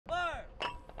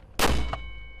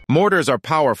Mortars are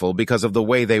powerful because of the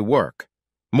way they work.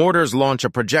 Mortars launch a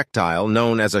projectile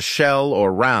known as a shell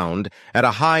or round at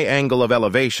a high angle of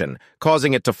elevation,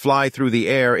 causing it to fly through the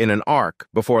air in an arc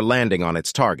before landing on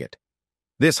its target.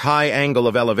 This high angle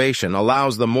of elevation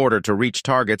allows the mortar to reach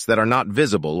targets that are not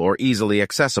visible or easily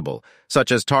accessible, such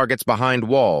as targets behind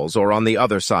walls or on the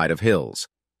other side of hills.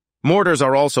 Mortars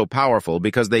are also powerful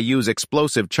because they use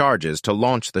explosive charges to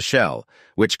launch the shell,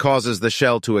 which causes the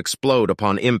shell to explode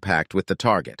upon impact with the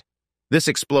target. This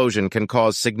explosion can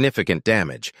cause significant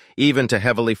damage, even to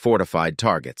heavily fortified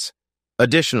targets.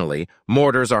 Additionally,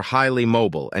 mortars are highly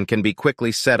mobile and can be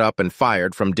quickly set up and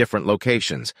fired from different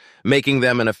locations, making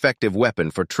them an effective weapon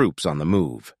for troops on the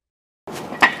move.